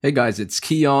Hey guys, it's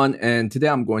Keon, and today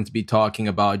I'm going to be talking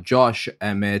about Josh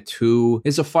Emmett, who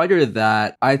is a fighter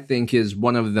that I think is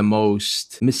one of the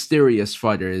most mysterious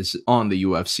fighters on the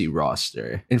UFC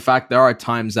roster. In fact, there are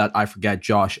times that I forget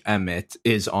Josh Emmett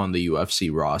is on the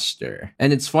UFC roster.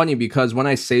 And it's funny because when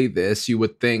I say this, you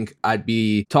would think I'd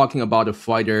be talking about a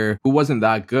fighter who wasn't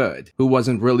that good, who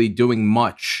wasn't really doing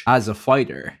much as a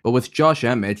fighter. But with Josh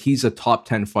Emmett, he's a top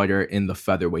 10 fighter in the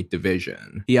featherweight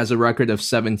division. He has a record of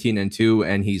 17-2,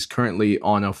 and he's currently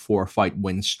on a 4-fight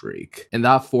win streak. And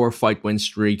that 4-fight win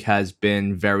streak has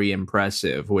been very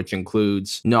impressive, which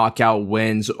includes knockout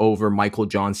wins over Michael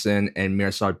Johnson and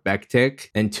Mirsad Bektic,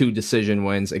 and 2 decision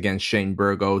wins against Shane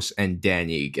Burgos and Dan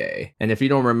Ige. And if you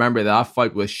don't remember that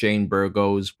fight with Shane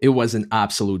Burgos, it was an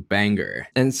absolute banger.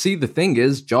 And see, the thing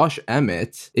is, Josh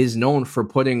Emmett is known for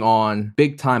putting on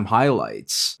big-time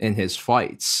highlights in his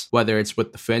fights, whether it's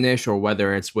with the finish or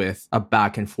whether it's with a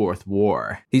back-and-forth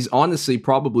war. He's honestly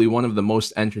probably one of the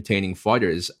most entertaining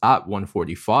fighters at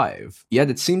 145.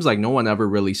 Yet it seems like no one ever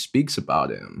really speaks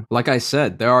about him. Like I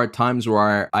said, there are times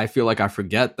where I feel like I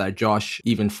forget that Josh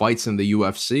even fights in the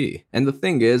UFC. And the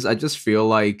thing is, I just feel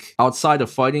like outside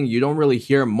of fighting, you don't really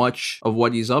hear much of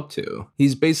what he's up to.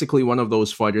 He's basically one of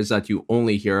those fighters that you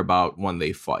only hear about when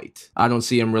they fight. I don't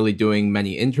see him really doing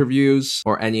many interviews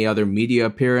or any other media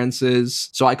appearances,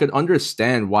 so I could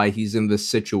understand why he's in this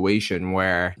situation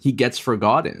where he gets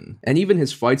forgotten. And even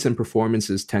his fights and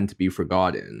performances tend to be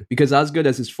forgotten. Because as good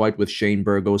as his fight with Shane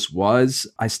Burgos was,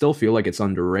 I still feel like it's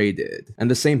underrated. And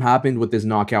the same happened with his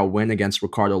knockout win against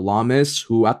Ricardo Lamas,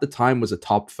 who at the time was a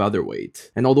top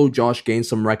featherweight. And although Josh gained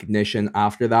some recognition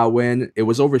after that win, it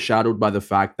was overshadowed by the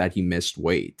fact that he missed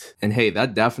weight. And hey,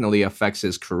 that definitely affects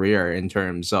his career in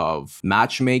terms of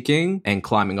matchmaking and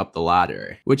climbing up the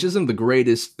ladder, which isn't the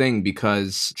greatest thing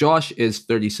because Josh is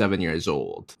 37 years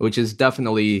old, which is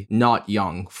definitely not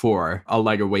young for a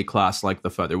lighter weight class like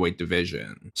the featherweight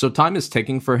division. So time is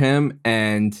ticking for him,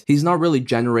 and he's not really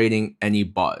generating any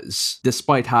buzz,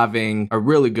 despite having a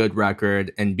really good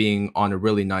record and being on a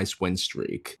really nice win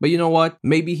streak. But you know what?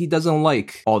 Maybe he doesn't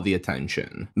like all the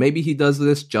attention. Maybe he does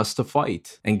this just to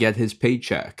fight and get his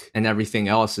paycheck, and everything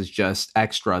else is just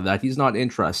extra that he's not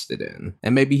interested in.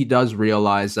 And maybe he does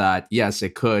realize that, yes,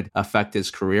 it could affect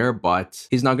his career, but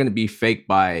he's not going to be fake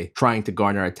by trying to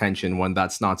garner attention when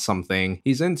that's not something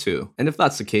he's into. And if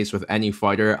that's the case with any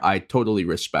fighter, I totally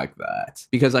respect that.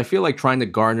 Because I feel like trying to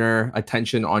garner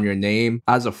attention on your name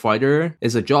as a fighter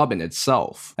is a job in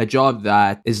itself. A job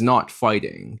that is not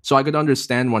fighting. So I could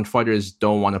understand when fighters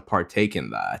don't want to partake in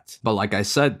that. But like I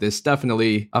said, this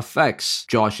definitely affects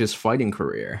Josh's fighting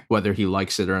career, whether he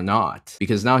likes it or not.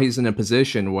 Because now he's in a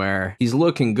position where he's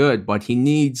looking good, but he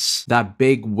needs that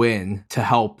big win to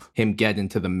help him get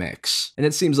into the mix. And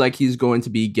it seems like he's going to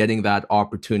be getting that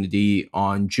opportunity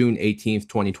on June 18th,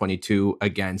 2022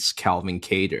 against Calvin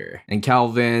Kattar. And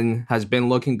Calvin has been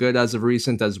looking good as of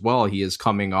recent as well. He is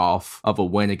coming off of a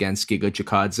win against Giga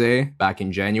Chikadze back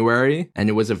in January, and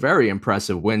it was a very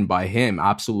impressive win by him.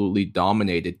 Absolutely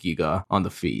dominated Giga on the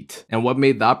feet. And what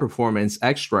made that performance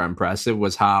extra impressive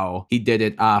was how he did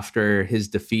it after his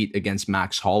defeat against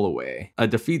Max Holloway, a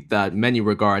defeat that many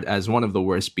regard as one of the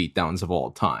worst beatdowns of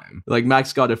all time. Like,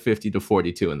 Max got a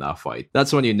 50-42 in that fight.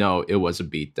 That's when you know it was a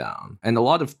beatdown. And a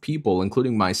lot of people,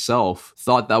 including myself,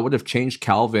 thought that would have changed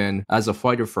Calvin as a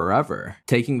fighter forever.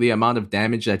 Taking the amount of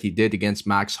damage that he did against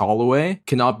Max Holloway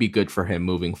cannot be good for him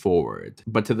moving forward.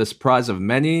 But to the surprise of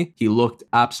many, he looked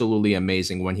absolutely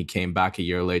amazing when he came back a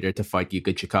year later to fight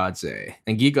Giga Chikadze.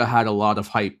 And Giga had a lot of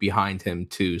hype behind him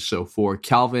too, so for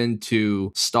Calvin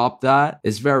to stop that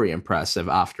is very impressive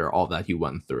after all that he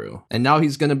went through. And now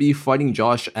he's going to be fighting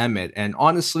Josh Emmett, and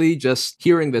honestly, just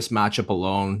hearing this matchup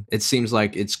alone, it seems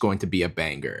like it's going to be a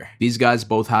banger. These guys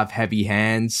both have heavy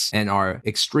hands and are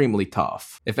extremely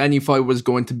tough. If any fight was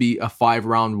going to be a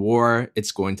 5-round war,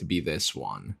 it's going to be this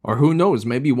one. Or who knows,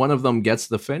 maybe one of them gets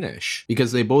the finish,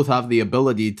 because they both have the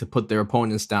ability to put their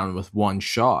opponents down with one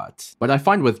shot. But I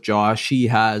find with Josh, he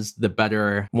has the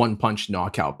better one-punch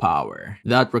knockout power.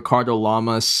 That Ricardo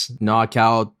Lamas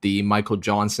knockout, the Michael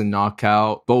Johnson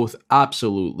knockout, both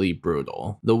absolutely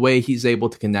brutal. The way he's able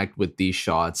to connect with these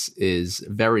shots is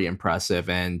very impressive,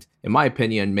 and in my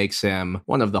opinion, makes him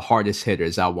one of the hardest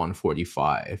hitters at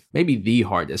 145. Maybe the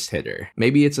hardest hitter.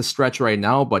 Maybe it's a stretch right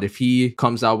now, but if he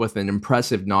comes out with an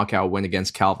impressive knockout win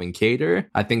against Calvin Kattar,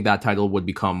 I think that title would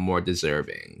become more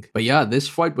deserving. But yeah, this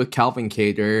fight with Calvin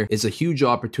Kattar is a huge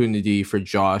opportunity for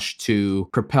Josh to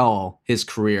propel his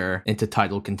career into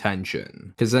title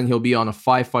contention. Because then he'll be on a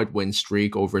 5-fight win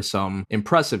streak over some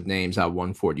impressive names at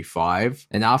 145.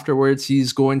 And afterwards,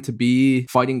 he's going to be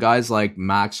fighting guys like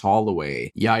Max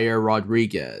Holloway, Yair Yair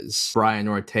Rodriguez, Brian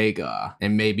Ortega,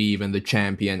 and maybe even the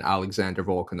champion Alexander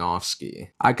Volkanovski.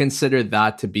 I consider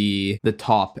that to be the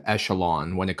top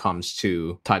echelon when it comes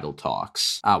to title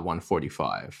talks at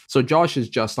 145. So Josh is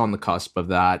just on the cusp of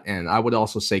that, and I would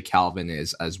also say Calvin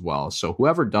is as well. So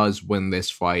whoever does win this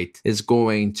fight is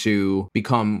going to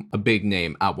become a big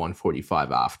name at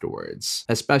 145 afterwards,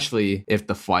 especially if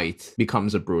the fight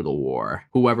becomes a brutal war.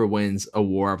 Whoever wins a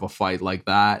war of a fight like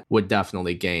that would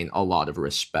definitely gain a lot of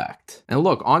respect. And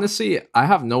look, honestly, I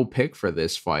have no pick for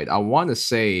this fight. I want to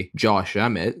say Josh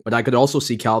Emmett, but I could also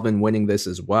see Calvin winning this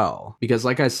as well. Because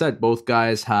like I said, both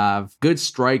guys have good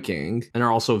striking and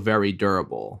are also very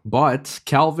durable. But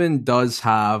Calvin does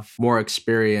have more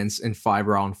experience in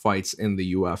 5-round fights in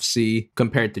the UFC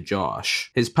compared to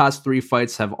Josh. His past 3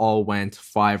 fights have all went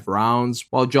 5 rounds,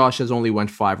 while Josh has only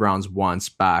went 5 rounds once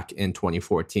back in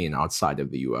 2014 outside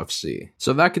of the UFC.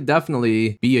 So that could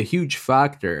definitely be a huge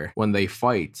factor when they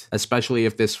fight, especially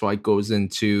if this fight goes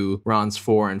into rounds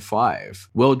 4 and 5.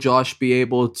 Will Josh be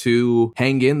able to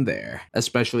hang in there,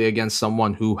 especially against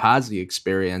someone who has the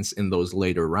experience in those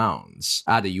later rounds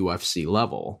at a UFC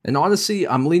level? And honestly,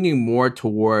 I'm leaning more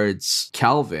towards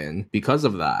Calvin because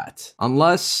of that.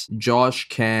 Unless Josh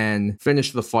can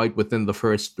finish the fight within the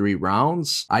first 3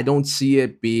 rounds, I don't see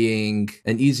it being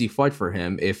an easy fight for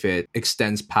him if it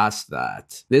extends past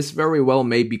that. This very well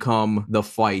may become the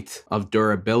fight of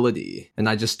durability, and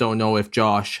I just don't know if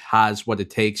Josh has what it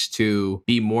takes to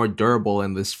be more durable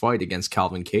in this fight against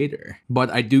Calvin Kattar. But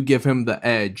I do give him the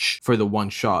edge for the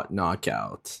one-shot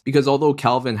knockout, because although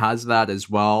Calvin has that as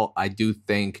well, I do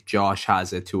think Josh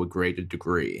has it to a greater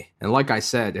degree. And like I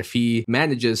said, if he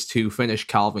manages to finish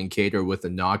Calvin Kattar with a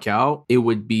knockout, it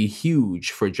would be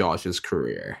huge for Josh's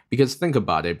career. Because think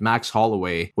about it, Max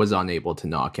Holloway was unable to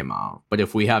knock him out. But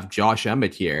if we have Josh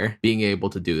Emmett here being able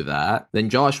to do that, then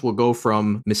Josh will go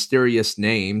from mysterious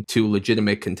name to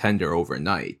legitimate contender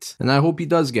overnight. And I hope he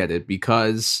does get it,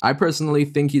 because I personally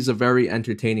think he's a very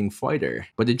entertaining fighter.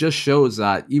 But it just shows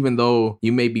that even though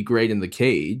you may be great in the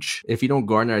cage, if you don't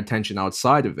garner attention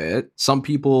outside of it, some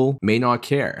people may not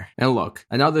care. And look,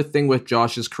 another thing with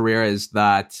Josh's career is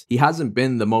that he hasn't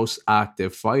been the most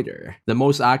active fighter. The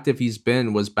most active he's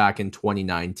been was back in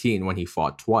 2019 when he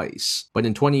fought twice. But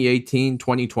in 2018,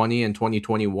 2020, and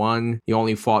 2021, he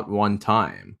only fought 1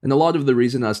 time. And a lot of the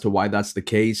reason as to why that's the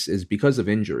case is because of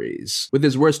injuries, with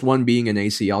his worst one being an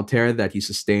ACL tear that he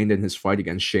sustained in his fight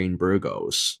against Shane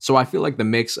Burgos. So I feel like the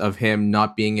mix of him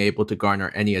not being able to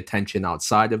garner any attention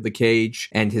outside of the cage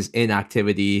and his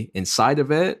inactivity inside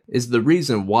of it is the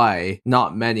reason why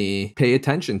not many pay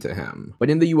attention to him. But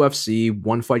in the UFC,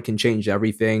 one fight can change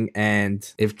everything,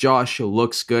 and if Josh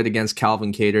looks good against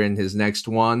Calvin Kattar in his next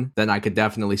one, then I could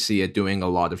definitely see it doing a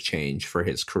lot of change for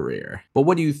his career. But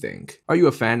what do you think? Are you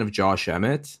a fan of Josh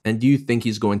Emmett? And do you think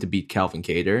he's going to beat Calvin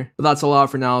Kattar? But that's a lot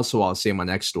for now, so I'll see you in my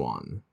next one.